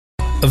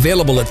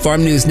Available at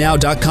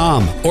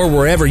farmnewsnow.com or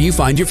wherever you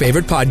find your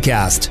favorite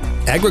podcast.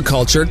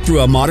 Agriculture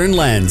through a modern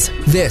lens.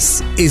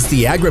 This is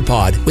the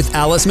AgriPod with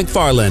Alice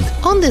McFarland.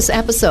 On this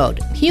episode,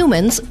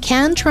 humans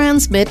can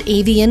transmit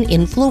avian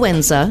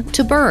influenza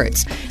to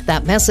birds.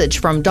 That message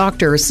from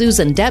Dr.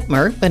 Susan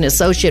Detmer, an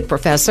associate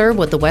professor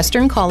with the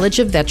Western College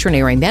of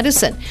Veterinary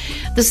Medicine.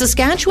 The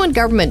Saskatchewan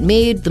government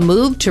made the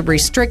move to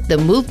restrict the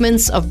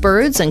movements of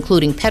birds,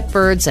 including pet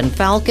birds and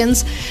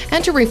falcons,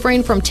 and to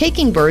refrain from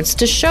taking birds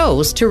to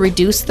shows to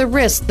reduce the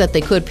risk that they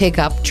could pick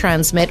up,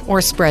 transmit,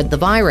 or spread the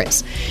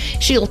virus.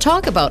 She'll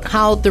talk about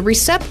how the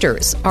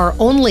receptors are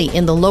only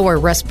in the lower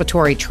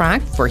respiratory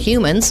tract for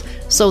humans,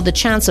 so the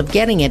chance of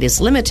getting it is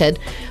limited,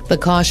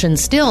 but caution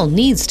still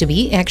needs to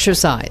be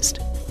exercised.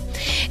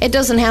 It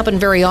doesn't happen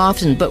very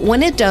often, but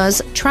when it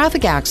does,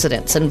 traffic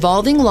accidents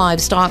involving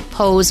livestock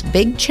pose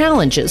big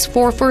challenges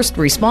for first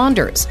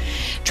responders.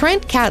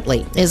 Trent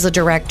Catley is the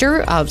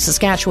director of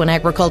Saskatchewan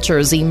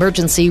Agriculture's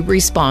Emergency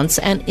Response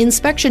and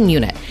Inspection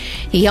Unit.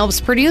 He helps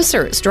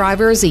producers,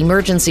 drivers,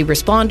 emergency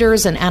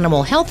responders, and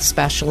animal health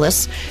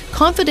specialists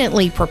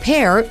confidently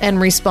prepare and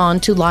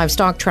respond to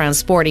livestock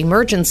transport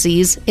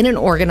emergencies in an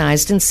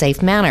organized and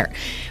safe manner.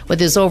 With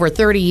his over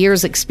 30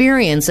 years'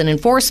 experience in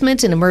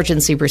enforcement and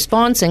emergency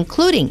response,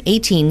 including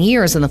 18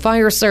 years in the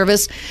fire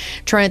service,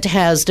 Trent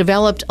has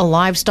developed a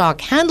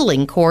livestock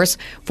handling course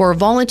for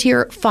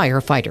volunteer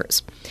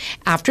firefighters.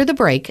 After the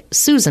break,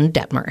 Susan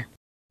Detmer.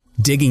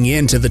 Digging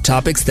into the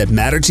topics that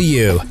matter to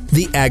you.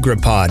 The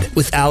AgriPod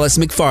with Alice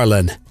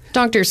McFarland.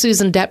 Dr.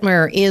 Susan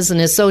Detmer is an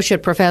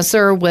associate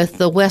professor with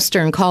the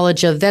Western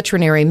College of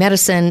Veterinary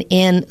Medicine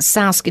in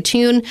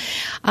Saskatoon.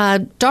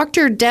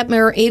 Dr.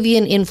 Detmer,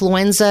 avian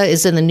influenza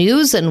is in the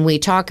news, and we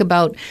talk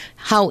about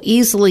how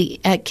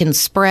easily it can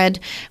spread.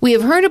 We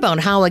have heard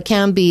about how it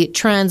can be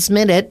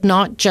transmitted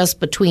not just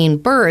between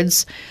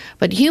birds,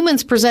 but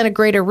humans present a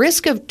greater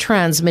risk of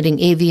transmitting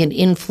avian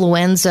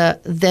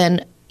influenza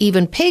than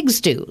even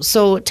pigs do.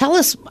 So tell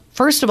us,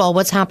 first of all,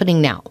 what's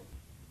happening now?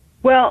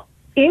 Well,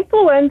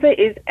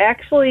 influenza is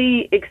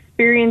actually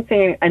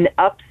experiencing an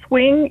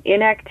upswing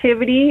in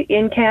activity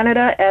in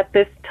Canada at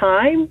this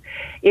time.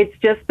 It's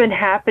just been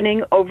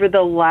happening over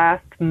the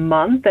last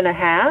month and a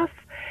half.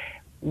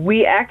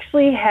 We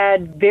actually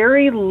had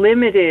very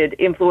limited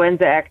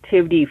influenza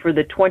activity for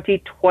the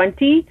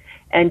 2020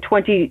 and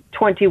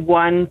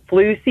 2021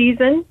 flu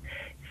season.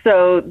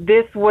 So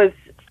this was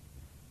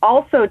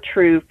also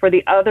true for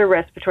the other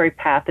respiratory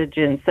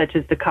pathogens such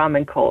as the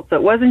common cold. So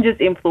it wasn't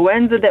just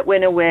influenza that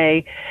went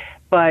away,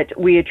 but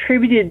we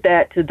attributed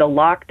that to the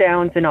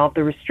lockdowns and all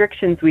the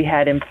restrictions we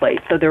had in place.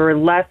 So there were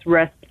less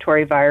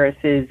respiratory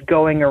viruses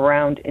going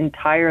around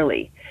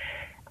entirely.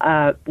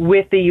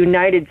 With the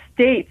United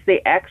States,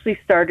 they actually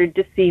started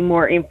to see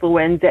more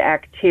influenza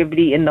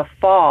activity in the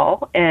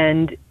fall.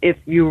 And if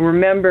you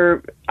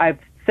remember, I've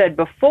said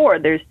before,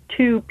 there's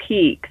two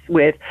peaks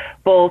with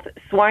both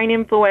swine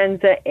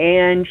influenza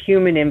and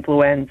human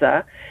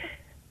influenza.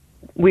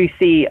 We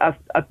see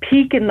a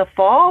peak in the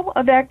fall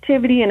of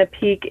activity and a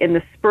peak in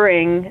the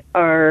spring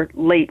or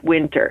late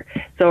winter.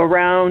 So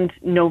around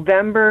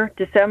November,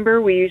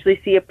 December, we usually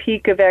see a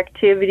peak of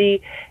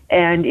activity,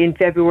 and in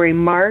February,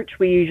 March,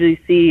 we usually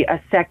see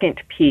a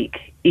second peak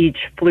each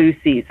flu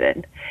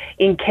season.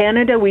 In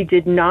Canada, we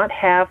did not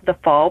have the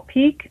fall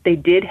peak. They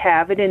did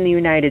have it in the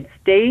United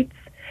States.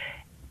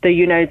 The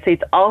United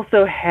States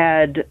also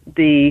had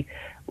the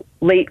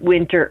late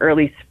winter,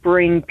 early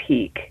spring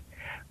peak.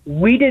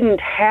 We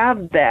didn't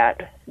have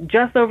that.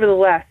 Just over the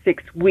last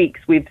 6 weeks,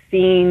 we've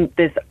seen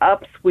this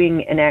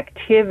upswing in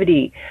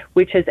activity,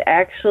 which has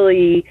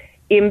actually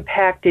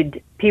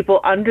impacted people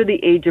under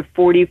the age of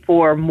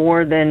 44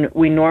 more than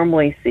we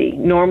normally see.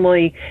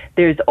 Normally,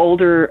 there's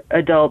older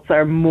adults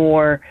are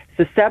more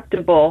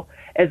susceptible,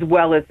 as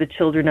well as the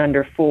children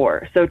under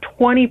 4. So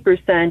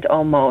 20%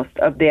 almost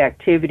of the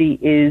activity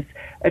is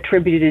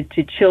attributed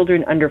to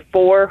children under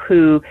 4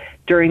 who,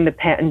 during the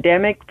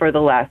pandemic for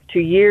the last 2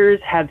 years,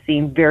 have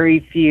seen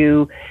very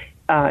few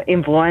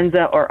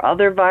influenza or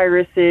other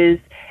viruses,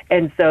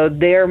 and so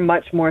they're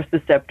much more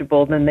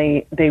susceptible than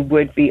they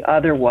would be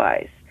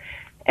otherwise.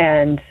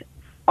 And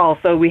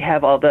also we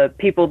have all the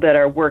people that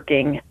are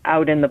working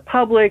out in the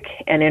public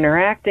and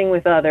interacting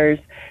with others,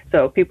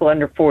 so people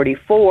under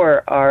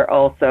 44 are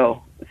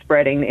also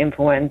spreading the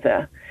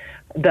influenza.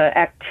 The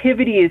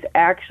activity is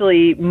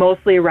actually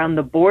mostly around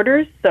the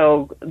borders,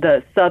 so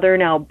the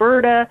southern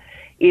Alberta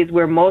is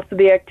where most of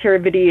the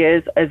activity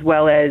is, as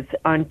well as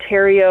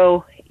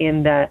Ontario,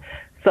 in the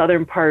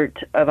southern part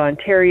of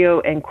Ontario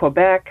and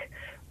Quebec,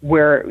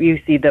 where you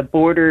see the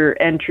border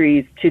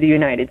entries to the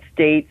United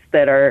States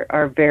that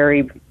are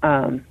very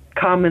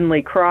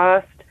commonly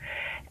crossed,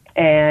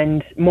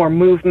 and more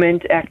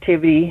movement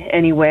activity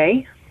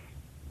anyway.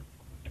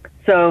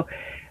 So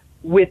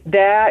with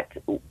that,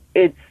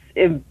 it's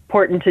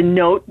important to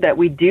note that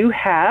we do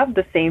have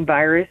the same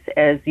virus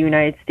as the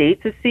United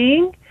States is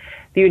seeing.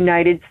 The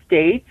United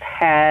States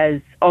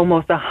has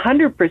almost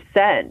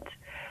 100%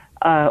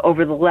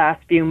 over the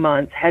last few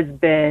months has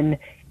been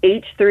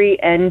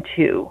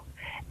H3N2.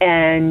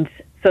 And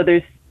so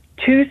there's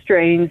two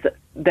strains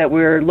that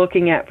we're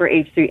looking at for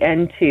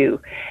H3N2,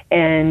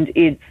 and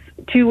it's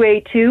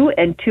 2A2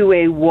 and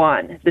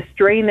 2A1. The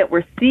strain that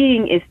we're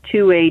seeing is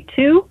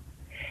 2A2,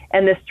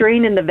 and the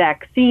strain in the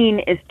vaccine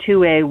is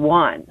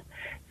 2A1.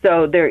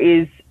 So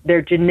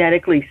they're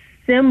genetically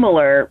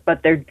similar,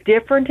 but they're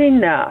different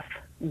enough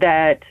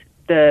that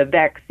the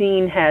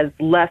vaccine has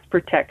less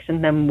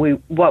protection than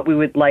what we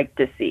would like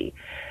to see.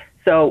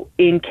 So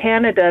in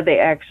Canada, they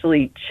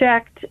actually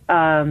checked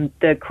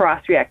the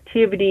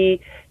cross-reactivity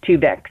to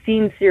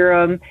vaccine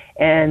serum,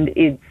 and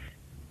it's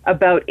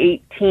about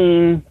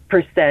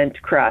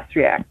 18%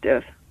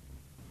 cross-reactive.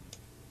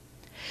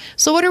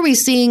 So what are we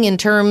seeing in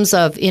terms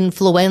of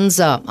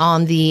influenza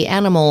on the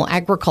animal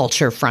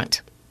agriculture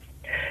front?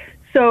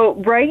 So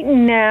right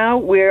now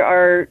we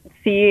are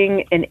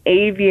seeing an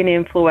avian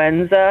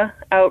influenza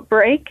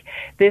outbreak.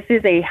 This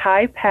is a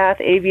high-path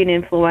avian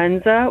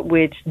influenza,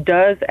 which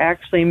does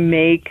actually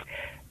make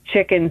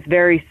chickens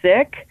very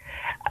sick,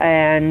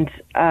 and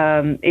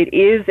it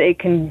is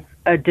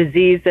a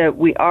disease that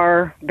we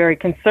are very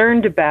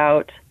concerned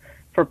about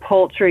for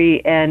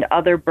poultry and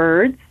other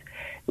birds.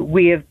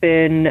 We have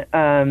been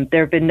there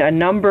have been a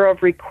number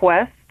of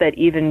requests that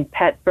even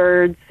pet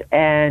birds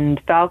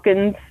and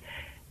falcons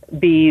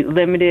be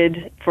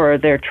limited for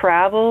their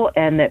travel,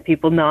 and that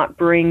people not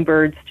bring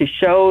birds to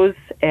shows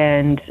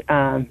and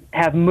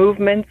have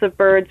movements of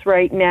birds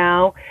right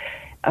now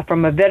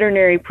from a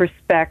veterinary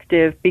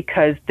perspective,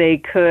 because they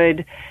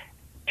could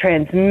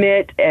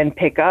transmit and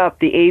pick up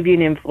the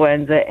avian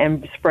influenza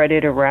and spread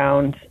it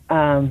around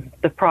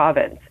the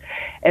province.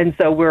 And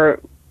so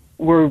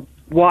we're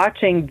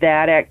watching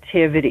that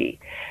activity.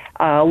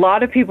 A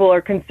lot of people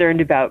are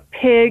concerned about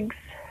pigs.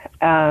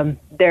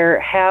 There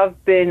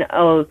have been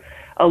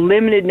a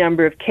limited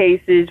number of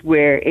cases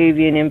where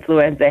avian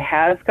influenza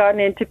has gotten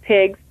into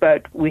pigs,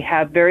 but we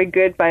have very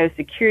good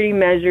biosecurity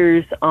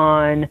measures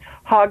on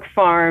hog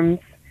farms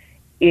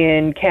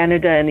in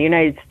Canada and the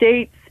United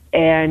States.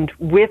 And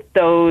with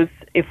those,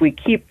 if we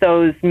keep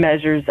those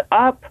measures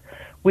up,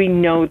 we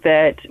know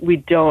that we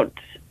don't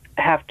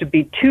have to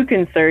be too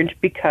concerned,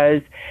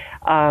 because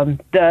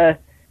the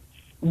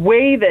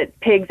way that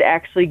pigs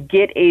actually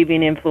get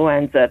avian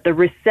influenza, the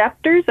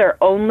receptors are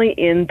only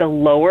in the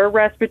lower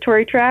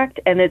respiratory tract,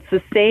 and it's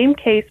the same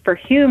case for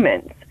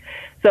humans.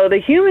 So the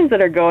humans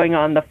that are going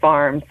on the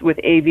farms with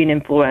avian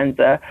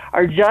influenza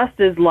are just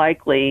as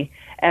likely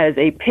as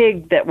a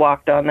pig that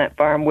walked on that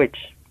farm, which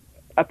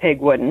a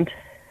pig wouldn't,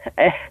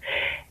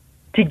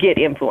 to get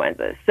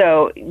influenza.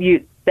 So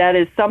that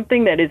is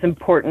something that is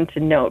important to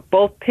note.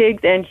 Both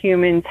pigs and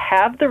humans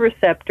have the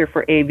receptor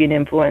for avian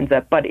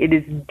influenza, but it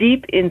is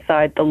deep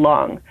inside the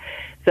lung.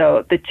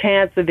 So the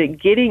chance of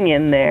it getting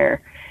in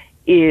there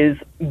is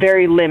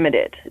very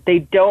limited. They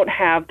don't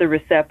have the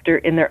receptor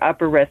in their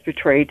upper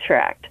respiratory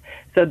tract.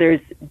 So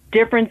there's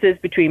differences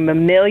between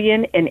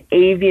mammalian and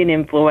avian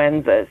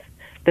influenzas.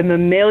 The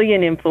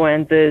mammalian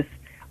influenzas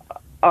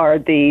are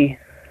the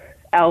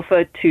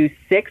alpha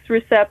 2/6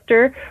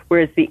 receptor,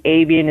 whereas the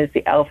avian is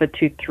the alpha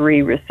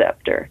 2/3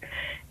 receptor.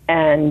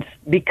 And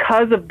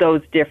because of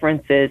those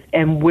differences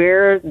and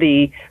where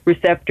the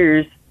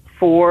receptors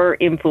for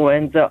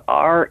influenza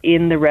are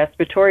in the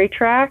respiratory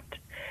tract,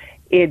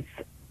 it's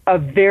a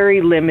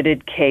very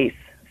limited case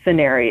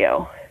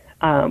scenario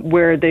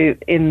where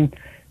in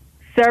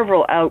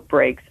several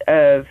outbreaks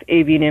of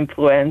avian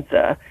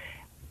influenza,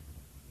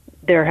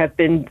 there have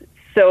been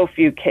so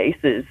few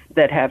cases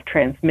that have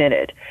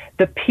transmitted.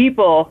 The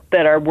people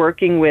that are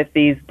working with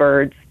these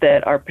birds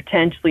that are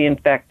potentially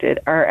infected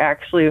are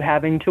actually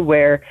having to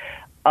wear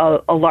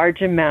a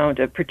large amount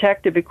of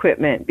protective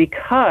equipment,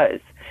 because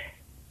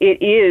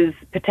it is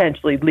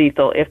potentially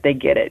lethal if they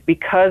get it.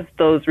 Because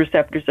those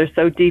receptors are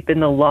so deep in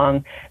the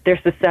lung, they're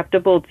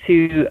susceptible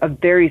to a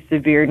very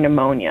severe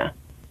pneumonia.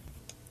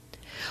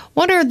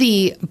 What are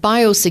the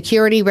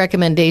biosecurity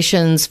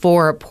recommendations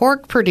for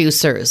pork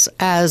producers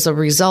as a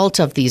result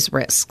of these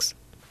risks?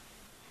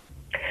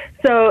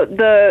 So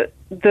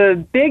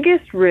the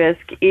biggest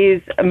risk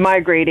is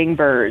migrating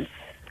birds,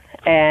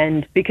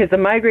 and because the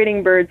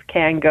migrating birds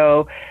can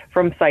go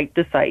from site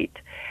to site.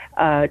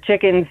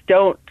 Chickens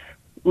don't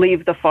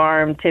leave the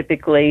farm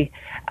typically,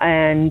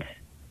 and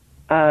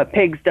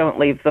pigs don't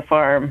leave the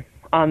farm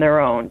on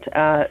their own.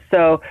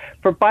 So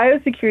for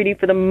biosecurity,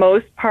 for the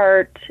most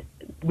part,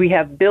 we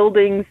have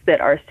buildings that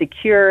are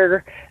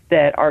secure,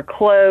 that are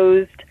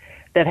closed,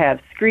 that have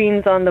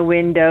screens on the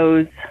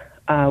windows.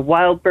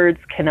 Wild birds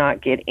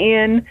cannot get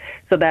in,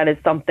 so that is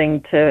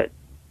something to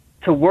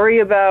worry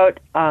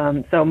about.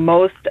 So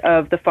most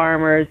of the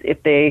farmers,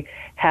 if they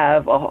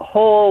have a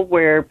hole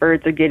where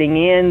birds are getting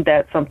in,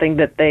 that's something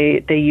that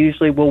they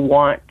usually will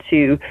want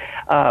to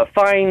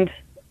find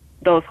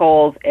those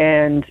holes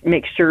and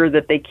make sure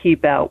that they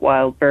keep out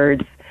wild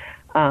birds,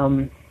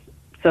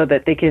 so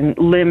that they can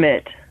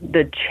limit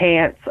the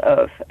chance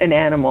of an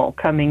animal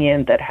coming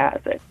in that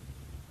has it.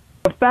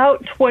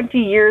 About 20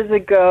 years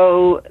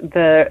ago,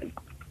 the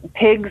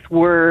pigs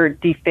were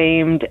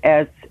defamed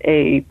as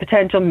a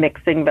potential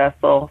mixing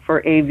vessel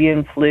for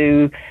avian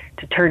flu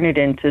to turn it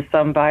into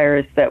some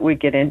virus that would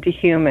get into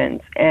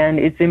humans. And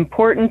it's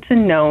important to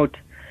note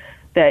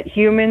that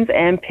humans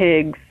and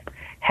pigs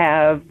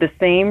have the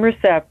same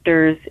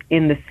receptors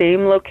in the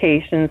same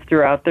locations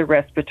throughout the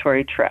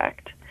respiratory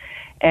tract.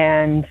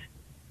 And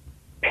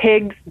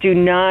pigs do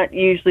not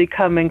usually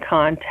come in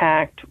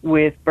contact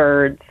with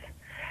birds,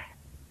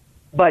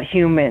 but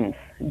humans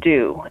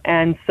do.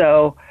 And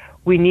so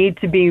we need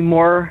to be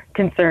more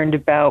concerned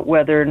about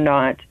whether or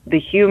not the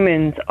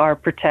humans are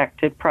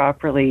protected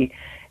properly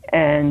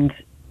and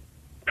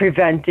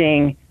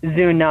preventing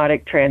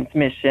zoonotic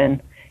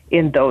transmission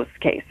in those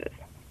cases.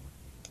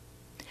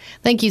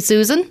 Thank you,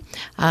 Susan.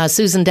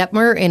 Susan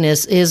Detmer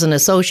is an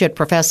associate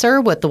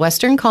professor with the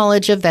Western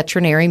College of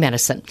Veterinary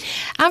Medicine.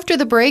 After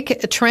the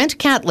break, Trent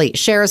Catley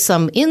shares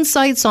some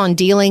insights on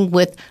dealing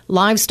with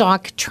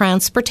livestock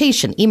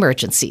transportation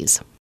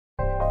emergencies.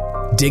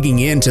 Digging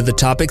into the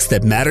topics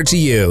that matter to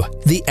you.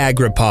 The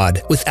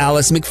AgriPod with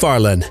Alice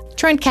McFarlane.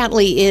 Trent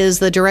Catley is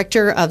the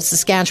director of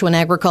Saskatchewan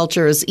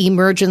Agriculture's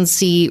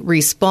Emergency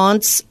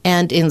Response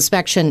and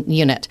Inspection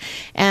Unit.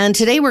 And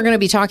today we're going to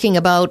be talking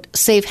about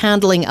safe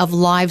handling of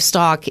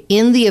livestock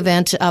in the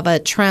event of a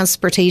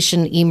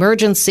transportation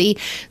emergency.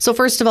 So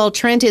first of all,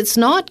 Trent, it's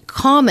not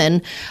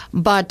common,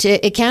 but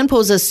it can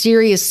pose a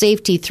serious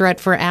safety threat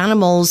for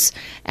animals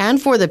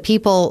and for the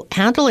people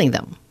handling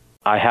them.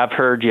 I have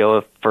heard,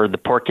 for the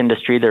pork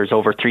industry, there's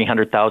over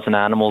 300,000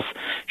 animals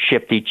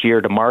shipped each year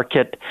to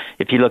market.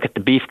 If you look at the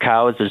beef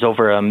cows, there's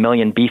over 1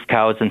 million beef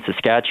cows in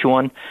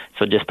Saskatchewan.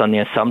 So just on the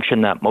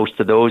assumption that most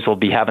of those will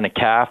be having a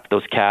calf,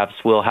 those calves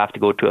will have to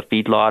go to a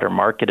feedlot or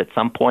market at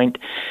some point.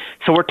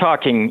 So we're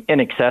talking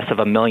in excess of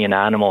 1 million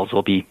animals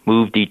will be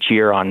moved each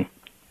year on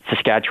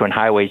Saskatchewan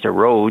highways or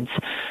roads.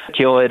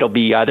 It'll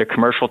be either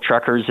commercial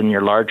truckers and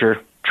your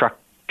larger truck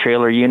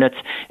trailer units,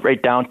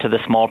 right down to the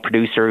small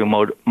producer who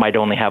might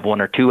only have 1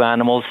 or 2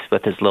 animals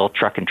with his little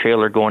truck and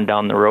trailer going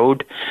down the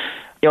road.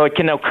 It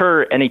can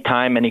occur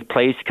anytime, any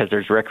place, because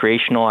there's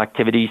recreational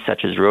activities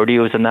such as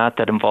rodeos and that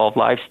involve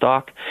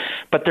livestock.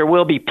 But there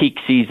will be peak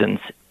seasons,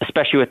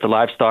 especially with the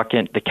livestock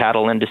and the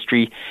cattle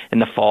industry in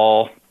the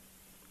fall.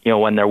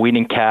 When they're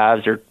weaning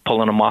calves or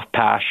pulling them off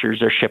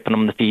pastures or shipping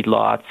them to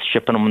feedlots,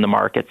 shipping them to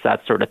markets,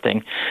 that sort of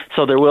thing.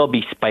 So there will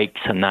be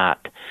spikes in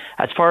that.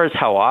 As far as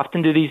how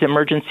often do these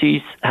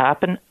emergencies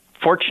happen,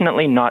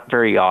 fortunately not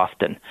very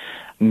often.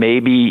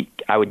 Maybe,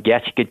 I would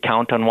guess you could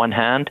count on one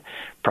hand,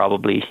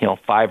 probably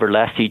 5 or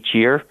less each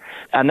year.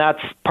 And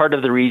that's part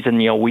of the reason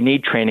we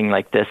need training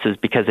like this, is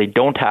because they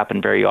don't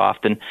happen very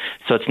often.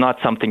 So it's not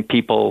something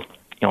people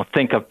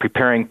think of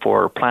preparing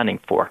for or planning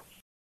for.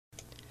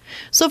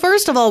 So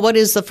first of all, what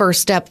is the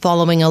first step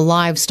following a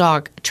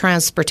livestock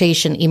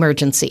transportation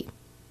emergency?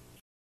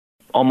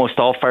 Almost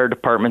all fire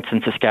departments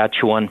in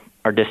Saskatchewan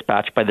are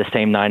dispatched by the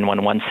same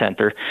 911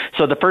 center.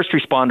 So the first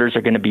responders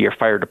are going to be your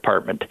fire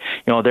department.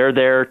 They're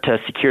there to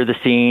secure the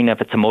scene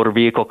if it's a motor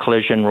vehicle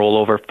collision,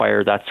 rollover,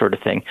 fire, that sort of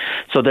thing.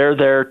 So they're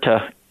there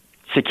to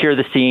secure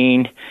the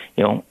scene,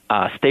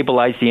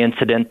 stabilize the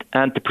incident,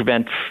 and to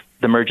prevent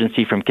the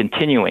emergency from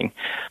continuing.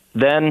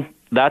 Then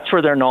that's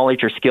where their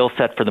knowledge or skill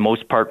set for the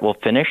most part will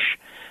finish,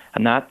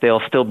 and that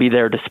they'll still be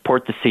there to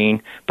support the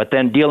scene, but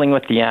then dealing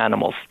with the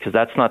animals, because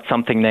that's not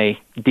something they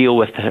deal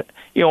with,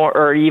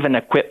 or even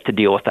equipped to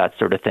deal with that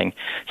sort of thing.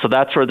 So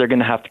that's where they're going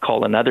to have to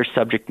call in other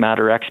subject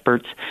matter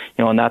experts,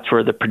 and that's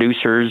where the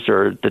producers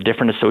or the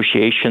different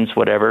associations,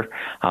 whatever,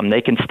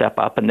 they can step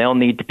up, and they'll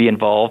need to be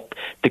involved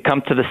to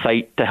come to the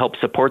site to help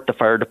support the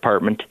fire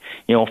department,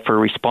 for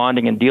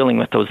responding and dealing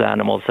with those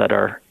animals that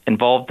are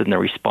involved in the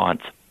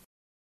response.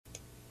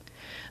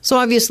 So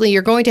obviously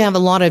you're going to have a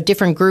lot of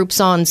different groups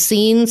on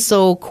scene,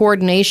 so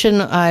coordination,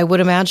 I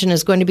would imagine,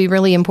 is going to be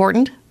really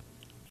important?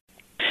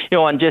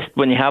 And just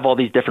when you have all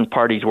these different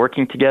parties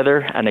working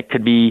together, and it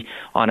could be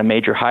on a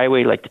major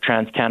highway like the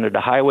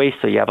Trans-Canada Highway,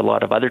 so you have a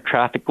lot of other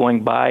traffic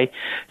going by.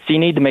 So you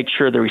need to make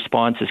sure the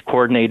response is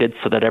coordinated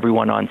so that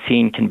everyone on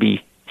scene can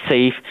be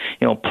safe.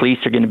 Police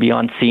are going to be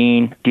on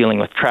scene dealing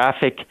with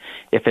traffic.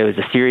 If it was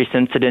a serious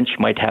incident, you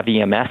might have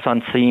EMS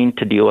on scene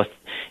to deal with,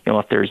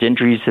 if there's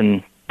injuries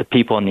and the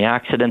people in the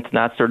accident and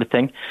that sort of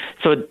thing.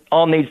 So it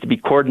all needs to be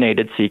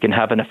coordinated so you can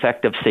have an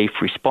effective, safe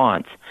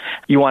response.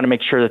 You want to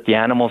make sure that the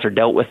animals are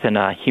dealt with in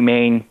a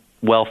humane,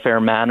 welfare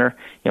manner,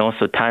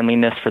 so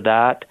timeliness for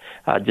that,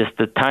 just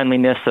the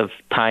timeliness of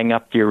tying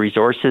up your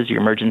resources,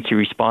 your emergency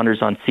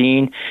responders on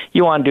scene.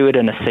 You want to do it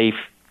in a safe,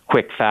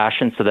 quick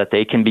fashion so that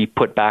they can be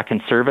put back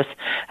in service.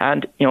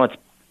 And, it's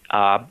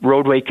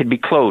roadway could be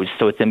closed,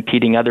 so it's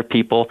impeding other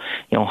people,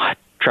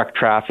 truck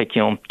traffic,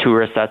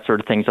 tourists, that sort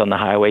of things on the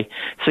highway.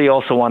 So you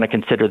also want to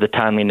consider the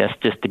timeliness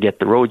just to get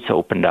the roads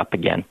opened up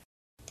again.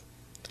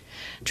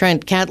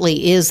 Trent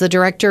Catley is the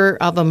Director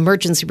of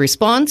Emergency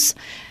Response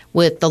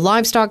with the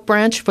Livestock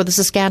Branch for the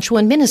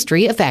Saskatchewan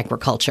Ministry of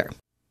Agriculture.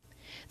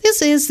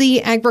 This is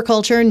the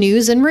Agriculture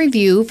News and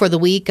Review for the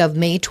week of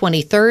May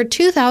 23rd,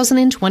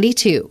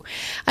 2022.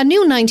 A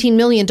new $19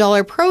 million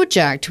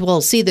project will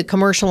see the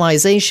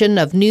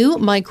commercialization of new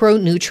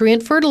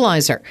micronutrient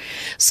fertilizer.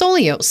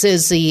 Soleos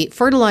is the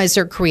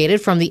fertilizer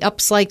created from the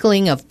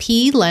upcycling of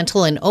pea,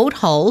 lentil, and oat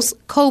hulls,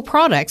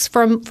 co-products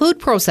from food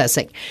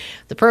processing.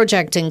 The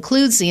project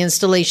includes the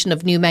installation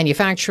of new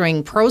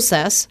manufacturing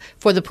process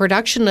for the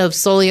production of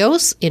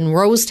Soleos in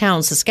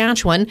Rosetown,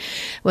 Saskatchewan,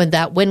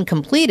 when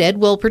completed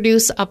will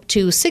produce up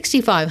to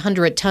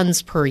 6,500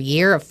 tons per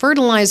year of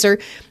fertilizer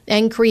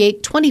and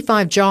create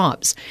 25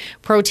 jobs.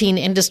 Protein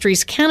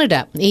Industries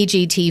Canada,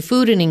 AGT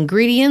Food and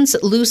Ingredients,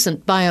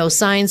 Lucent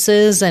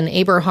Biosciences, and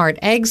Aberhart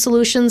Ag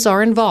Solutions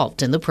are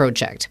involved in the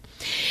project.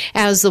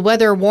 As the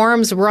weather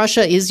warms,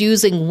 Russia is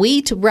using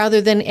wheat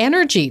rather than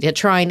energy to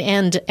try and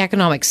end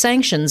economic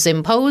sanctions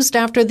imposed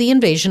after the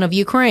invasion of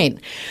Ukraine.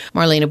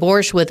 Marlene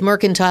Borsch with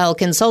Mercantile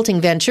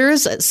Consulting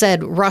Ventures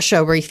said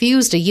Russia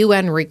refused a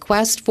UN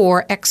request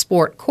for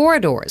export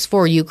corridors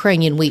for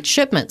Ukrainian wheat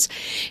shipments.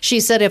 She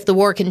said if the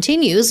war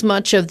continues,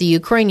 much of the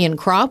Ukrainian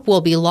crop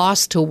will be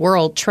lost to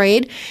world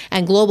trade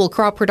and global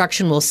crop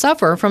production will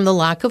suffer from the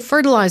lack of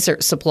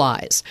fertilizer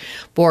supplies.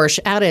 Borsch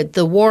added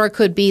the war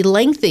could be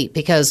lengthy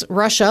because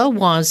Russia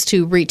wants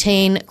to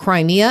retain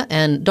Crimea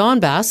and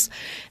Donbass,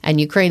 and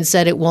Ukraine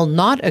said it will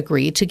not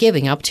agree to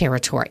giving up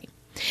territory.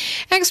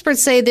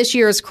 Experts say this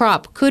year's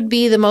crop could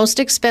be the most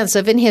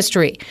expensive in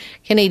history.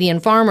 Canadian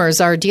farmers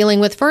are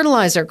dealing with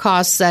fertilizer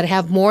costs that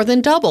have more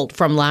than doubled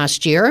from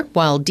last year,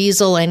 while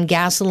diesel and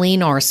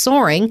gasoline are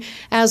soaring,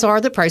 as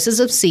are the prices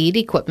of seed,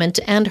 equipment,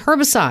 and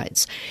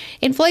herbicides.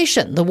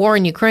 Inflation, the war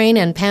in Ukraine,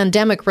 and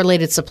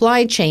pandemic-related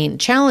supply chain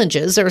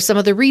challenges are some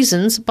of the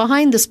reasons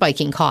behind the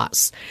spiking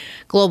costs.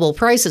 Global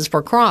prices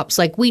for crops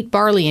like wheat,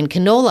 barley, and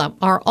canola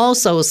are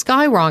also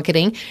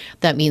skyrocketing.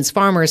 That means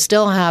farmers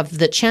still have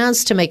the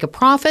chance to make a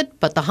profit,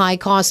 but the high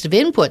cost of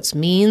inputs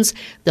means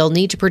they'll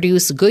need to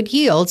produce good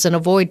yields and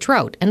avoid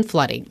drought and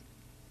flooding.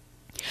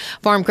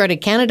 Farm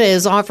Credit Canada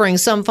is offering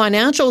some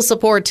financial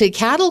support to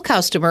cattle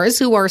customers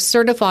who are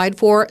certified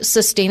for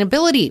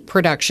sustainability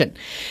production.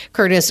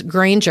 Curtis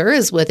Granger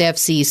is with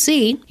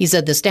FCC. He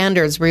said the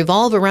standards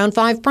revolve around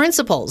 5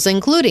 principles,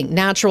 including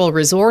natural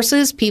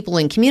resources, people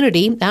and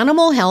community,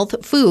 animal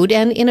health, food,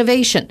 and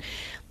innovation.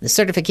 The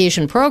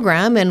certification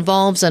program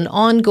involves an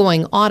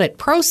ongoing audit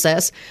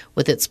process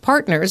with its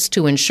partners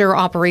to ensure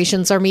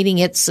operations are meeting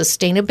its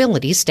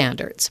sustainability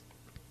standards.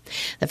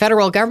 The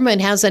federal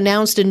government has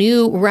announced a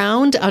new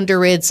round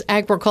under its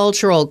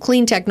Agricultural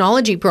Clean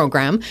Technology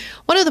Program.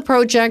 One of the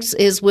projects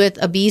is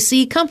with a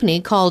BC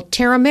company called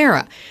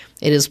Terramera.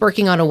 It is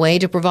working on a way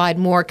to provide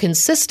more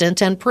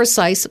consistent and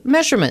precise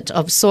measurement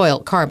of soil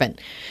carbon.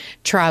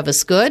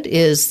 Travis Good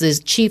is the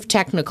Chief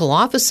Technical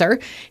Officer.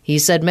 He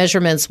said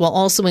measurements will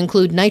also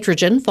include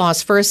nitrogen,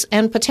 phosphorus,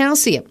 and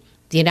potassium.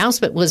 The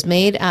announcement was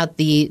made at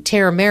the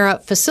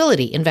Terramera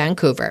facility in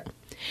Vancouver.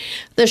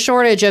 The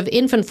shortage of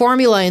infant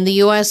formula in the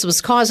U.S.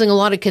 was causing a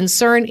lot of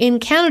concern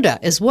in Canada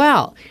as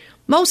well.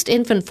 Most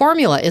infant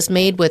formula is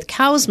made with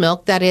cow's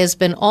milk that has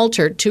been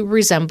altered to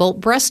resemble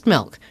breast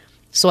milk.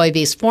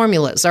 Soy-based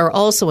formulas are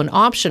also an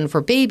option for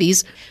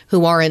babies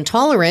who are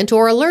intolerant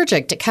or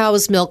allergic to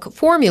cow's milk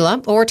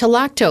formula or to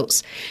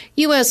lactose.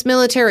 U.S.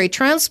 military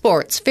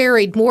transports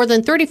ferried more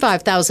than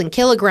 35,000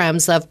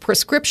 kilograms of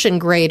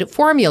prescription-grade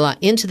formula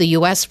into the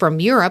U.S.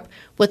 from Europe,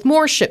 with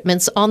more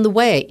shipments on the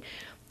way.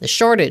 The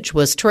shortage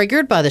was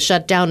triggered by the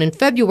shutdown in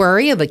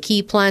February of a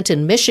key plant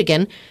in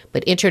Michigan,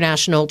 but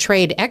international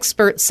trade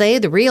experts say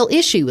the real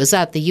issue is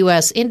that the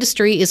U.S.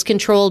 industry is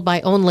controlled by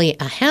only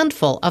a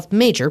handful of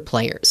major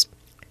players.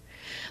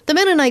 The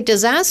Mennonite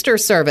Disaster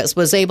Service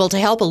was able to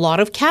help a lot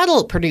of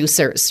cattle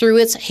producers through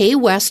its Hay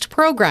West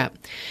program.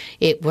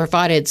 It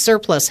provided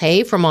surplus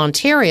hay from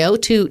Ontario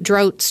to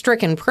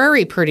drought-stricken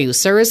prairie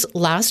producers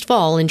last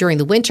fall and during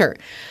the winter.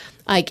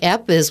 Ike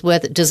Epp is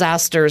with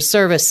Disaster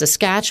Service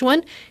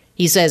Saskatchewan.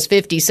 He says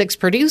 56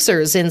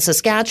 producers in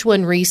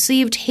Saskatchewan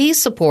received hay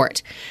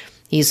support.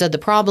 He said the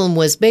problem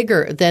was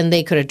bigger than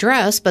they could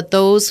address, but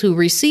those who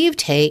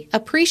received hay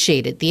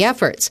appreciated the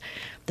efforts.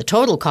 The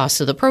total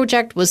cost of the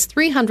project was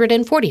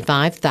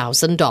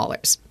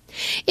 $345,000.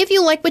 If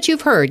you like what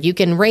you've heard, you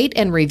can rate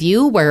and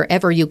review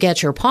wherever you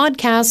get your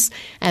podcasts,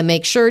 and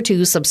make sure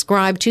to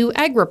subscribe to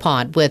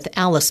AgriPod with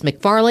Alice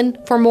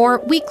McFarland for more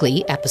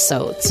weekly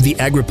episodes. The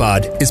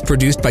AgriPod is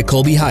produced by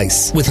Colby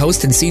Heiss with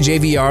host and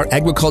CJVR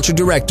Agriculture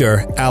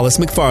Director Alice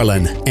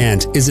McFarland,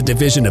 and is a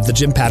division of the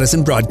Jim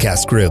Pattison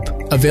Broadcast Group.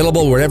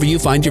 Available wherever you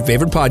find your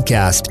favorite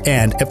podcast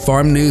and at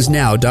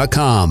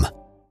farmnewsnow.com.